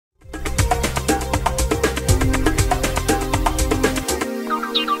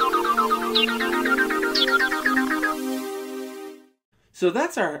So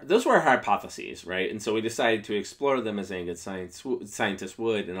those were our hypotheses, right? And so we decided to explore them as any good scientist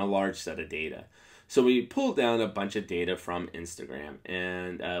would in a large set of data. So we pulled down a bunch of data from Instagram,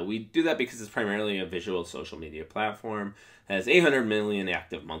 and we do that because it's primarily a visual social media platform. It has 800 million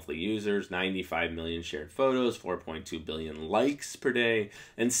active monthly users, 95 million shared photos, 4.2 billion likes per day,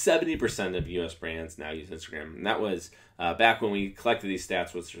 and 70% of U.S. brands now use Instagram. And that was back when we collected these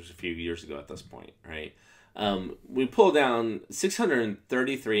stats, which was a few years ago at this point, right? We pulled down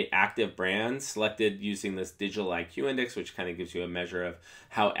 633 active brands selected using this digital IQ index, which kind of gives you a measure of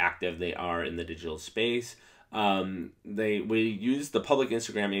how active they are in the digital space. We used the public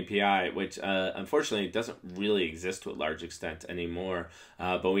Instagram API, which unfortunately doesn't really exist to a large extent anymore.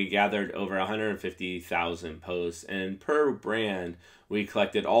 But we gathered over 150,000 posts, and per brand, we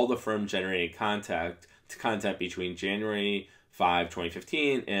collected all the firm generated content between January 5,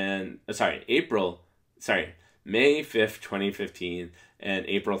 2015 and May 5th, 2015 and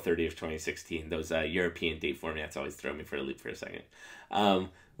April 30th, 2016. Those European date formats always throw me for a loop for a second.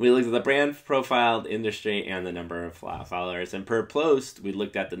 We looked at the brand profile, the industry, and the number of followers. And per post, we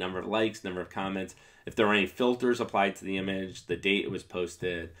looked at the number of likes, number of comments, if there were any filters applied to the image, the date it was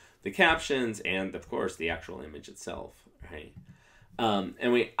posted, the captions, and of course the actual image itself, right?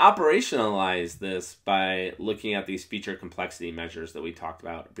 And we operationalized this by looking at these feature complexity measures that we talked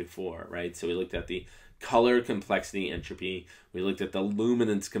about before, right? So we looked at the color complexity entropy, we looked at the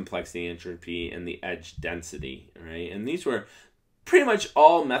luminance complexity entropy, and the edge density, right? And these were pretty much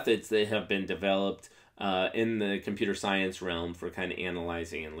all methods that have been developed in the computer science realm for kind of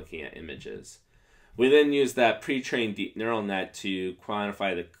analyzing and looking at images. We then used that pre-trained deep neural net to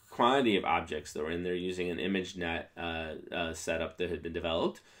quantify the quantity of objects that were in there using an ImageNet setup that had been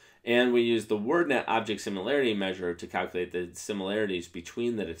developed. And we used the WordNet object similarity measure to calculate the similarities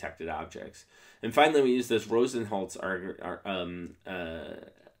between the detected objects. And finally, we used this Rosenholz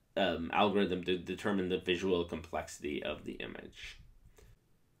algorithm to determine the visual complexity of the image.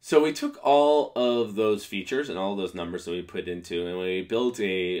 So we took all of those features and all of those numbers that we put into, and we built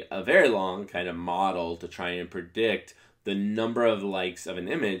a very long kind of model to try and predict the number of likes of an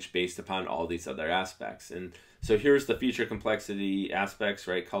image based upon all these other aspects. And so here's the feature complexity aspects,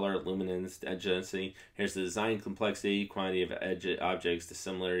 right? Color, luminance, edge density. Here's the design complexity, quantity of edge objects, the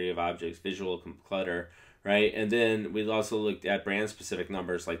similarity of objects, visual clutter, right? And then we also looked at brand-specific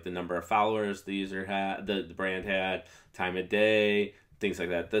numbers like the number of followers the user had, the brand had, time of day, things like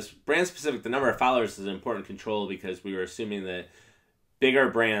that. This brand-specific, the number of followers is an important control because we were assuming that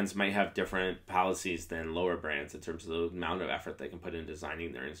bigger brands might have different policies than lower brands in terms of the amount of effort they can put in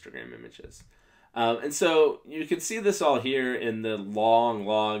designing their Instagram images. And so you can see this all here in the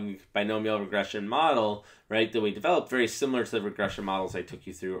long binomial regression model, right, that we developed, very similar to the regression models I took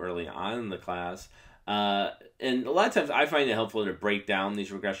you through early on in the class. And a lot of times I find it helpful to break down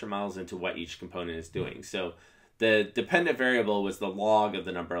these regression models into what each component is doing. So the dependent variable was the log of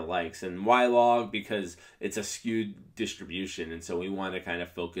the number of likes. And why log? Because it's a skewed distribution. And so we want to kind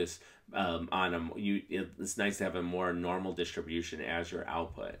of focus on it's nice to have a more normal distribution as your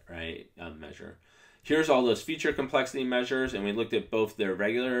output, right, measure. Here's all those feature complexity measures, and we looked at both their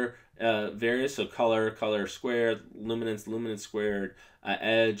regular various, so color squared, luminance squared,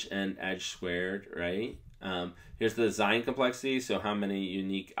 edge, and edge squared, right? Here's the design complexity, so how many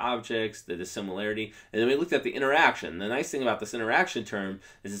unique objects, the dissimilarity, and then we looked at the interaction. The nice thing about this interaction term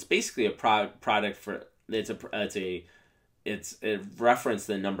is it's basically a product for it referenced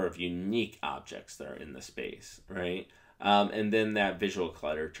the number of unique objects that are in the space, right? And then that visual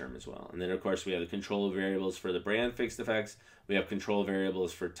clutter term as well. And then, of course, we have the control variables for the brand fixed effects. We have control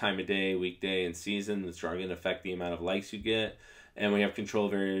variables for time of day, weekday, and season, which are going to affect the amount of likes you get. And we have control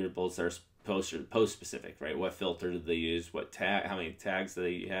variables that are post specific, right? What filter did they use? What tag? How many tags do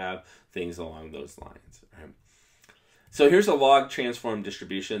they have? Things along those lines. Right? So here's a log transform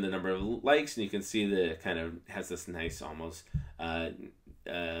distribution, the number of likes, and you can see that it kind of has this nice almost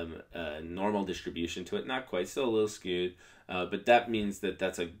normal distribution to it. Not quite, still a little skewed, but that means that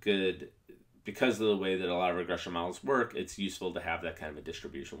that's a good, because of the way that a lot of regression models work, it's useful to have that kind of a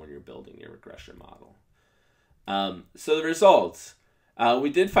distribution when you're building your regression model. So the results. We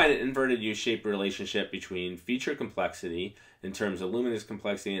did find an inverted U-shaped relationship between feature complexity in terms of luminance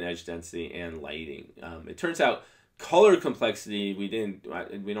complexity and edge density and lighting. It turns out color complexity we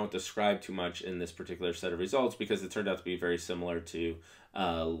don't describe too much in this particular set of results because it turned out to be very similar to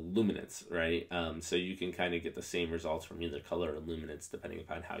luminance, right? So you can kind of get the same results from either color or luminance depending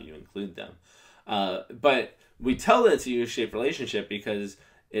upon how you include them. But we tell that it's a U-shaped relationship because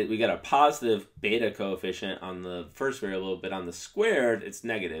we got a positive beta coefficient on the first variable, but on the squared, it's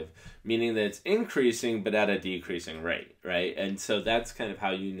negative, meaning that it's increasing, but at a decreasing rate, right? And so that's kind of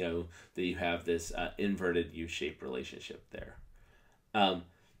how you know that you have this inverted U-shaped relationship there.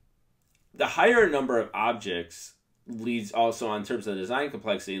 The higher number of objects leads also, in terms of design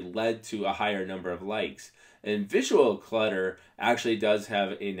complexity, led to a higher number of likes. And visual clutter actually does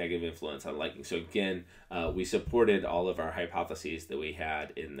have a negative influence on liking. So again, we supported all of our hypotheses that we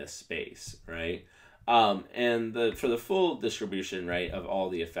had in this space, right? And for the full distribution, right, of all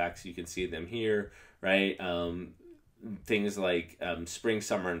the effects, you can see them here, right? Things like spring,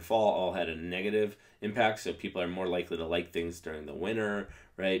 summer, and fall all had a negative impact. So people are more likely to like things during the winter,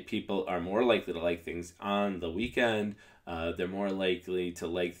 right? People are more likely to like things on the weekend. They're more likely to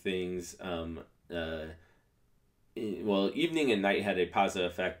like things. Well, evening and night had a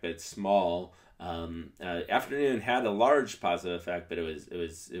positive effect, but small. Afternoon had a large positive effect, but it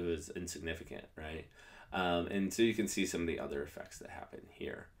was insignificant, right? And so you can see some of the other effects that happen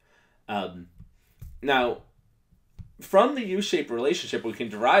here. Now, from the U-shaped relationship, we can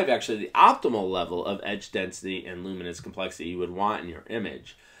derive actually the optimal level of edge density and luminance complexity you would want in your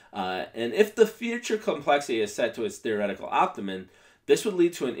image. And if the feature complexity is set to its theoretical optimum, this would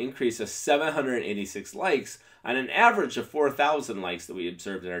lead to an increase of 786 likes on an average of 4,000 likes that we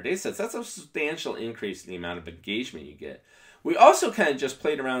observed in our data sets. That's a substantial increase in the amount of engagement you get. We also kind of just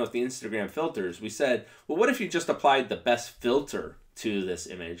played around with the Instagram filters. We said, well, what if you just applied the best filter to this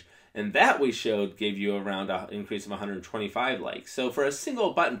image? And that, we showed, gave you around an increase of 125 likes. So for a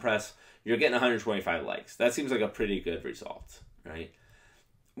single button press, you're getting 125 likes. That seems like a pretty good result, right?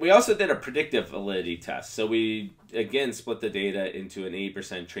 We also did a predictive validity test. So we, again, split the data into an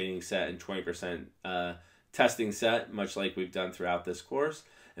 80% training set and 20% testing set, much like we've done throughout this course.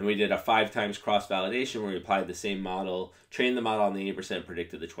 And we did a 5 times cross-validation where we applied the same model, trained the model on the 80%,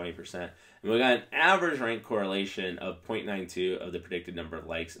 predicted the 20%. And we got an average rank correlation of 0.92 of the predicted number of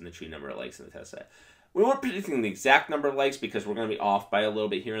likes and the true number of likes in the test set. We weren't predicting the exact number of likes because we're going to be off by a little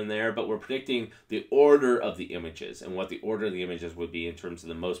bit here and there, but we're predicting the order of the images and what the order of the images would be in terms of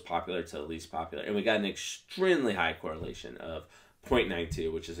the most popular to the least popular. And we got an extremely high correlation of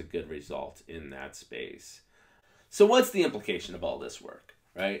 0.92, which is a good result in that space. So what's the implication of all this work,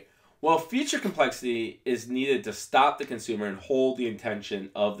 right? Well, feature complexity is needed to stop the consumer and hold the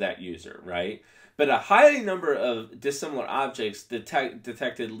attention of that user, right? But a high number of dissimilar objects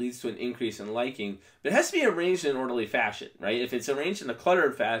detected leads to an increase in liking, but it has to be arranged in an orderly fashion, right? If it's arranged in a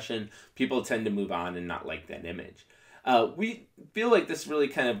cluttered fashion, people tend to move on and not like that image. We feel like this really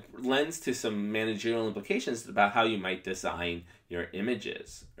kind of lends to some managerial implications about how you might design your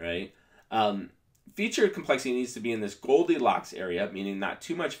images, right? Feature complexity needs to be in this Goldilocks area, meaning not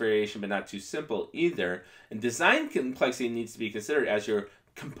too much variation, but not too simple either. And design complexity needs to be considered as you're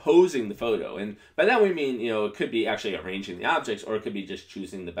composing the photo. And by that we mean, it could be actually arranging the objects, or it could be just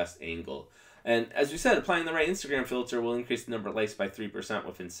choosing the best angle. And as we said, applying the right Instagram filter will increase the number of likes by 3%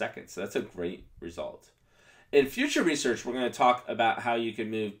 within seconds. So that's a great result. In future research, we're going to talk about how you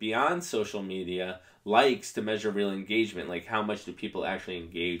can move beyond social media likes to measure real engagement, like how much do people actually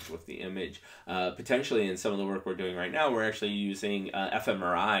engage with the image. Potentially in some of the work we're doing right now, we're actually using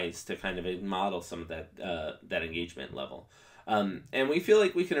fMRIs to kind of model some of that engagement level. And we feel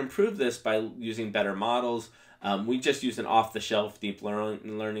like we can improve this by using better models. We just use an off-the-shelf deep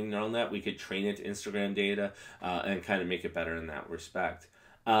learning neural net. We could train it to Instagram data and kind of make it better in that respect.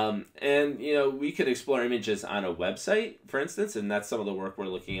 And we could explore images on a website, for instance, and that's some of the work we're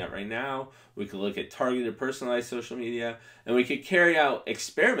looking at right now. We could look at targeted, personalized social media, and we could carry out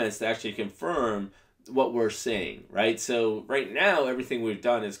experiments to actually confirm what we're seeing, right? So right now, everything we've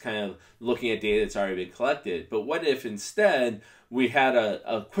done is kind of looking at data that's already been collected. But what if instead we had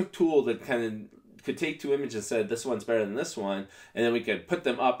a quick tool that kind of could take 2 images and said, this one's better than this one, and then we could put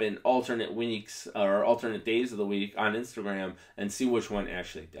them up in alternate weeks or alternate days of the week on Instagram and see which one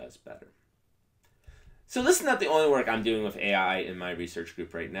actually does better. So this is not the only work I'm doing with AI in my research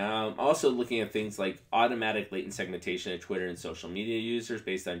group right now. I'm also looking at things like automatic latent segmentation of Twitter and social media users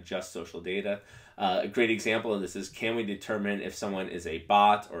based on just social data. A great example of this is, can we determine if someone is a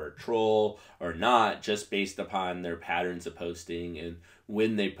bot or a troll or not just based upon their patterns of posting and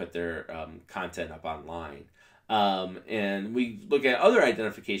when they put their content up online. And we look at other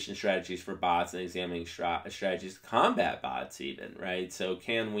identification strategies for bots and examining strategies to combat bots even, right? So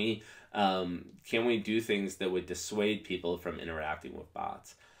can we do things that would dissuade people from interacting with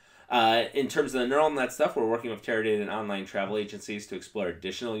bots? In terms of the neural net stuff, we're working with Teradata and online travel agencies to explore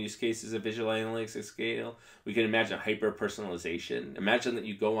additional use cases of visual analytics at scale. We can imagine hyper-personalization. Imagine that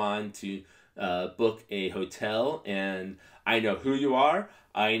you go on to book a hotel, and I know who you are.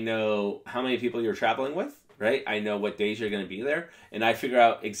 I know how many people you're traveling with, right? I know what days you're going to be there. And I figure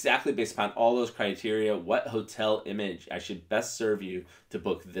out exactly based upon all those criteria what hotel image I should best serve you to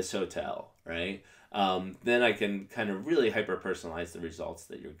book this hotel, right? Then I can kind of really hyper-personalize the results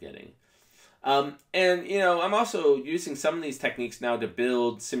that you're getting. And, I'm also using some of these techniques now to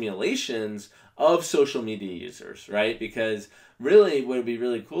build simulations of social media users, right? Because really what would be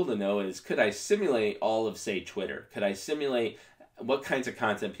really cool to know is, could I simulate all of, say, Twitter? Could I simulate what kinds of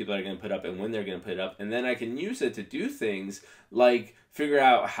content people are going to put up and when they're going to put it up? And then I can use it to do things like figure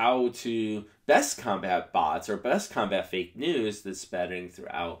out how to best combat bots or best combat fake news that's spreading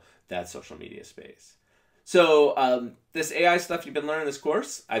throughout that social media space. So this AI stuff you've been learning in this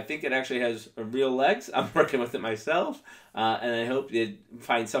course, I think it actually has real legs. I'm working with it myself, and I hope you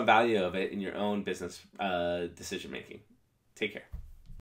find some value of it in your own business decision making. Take care.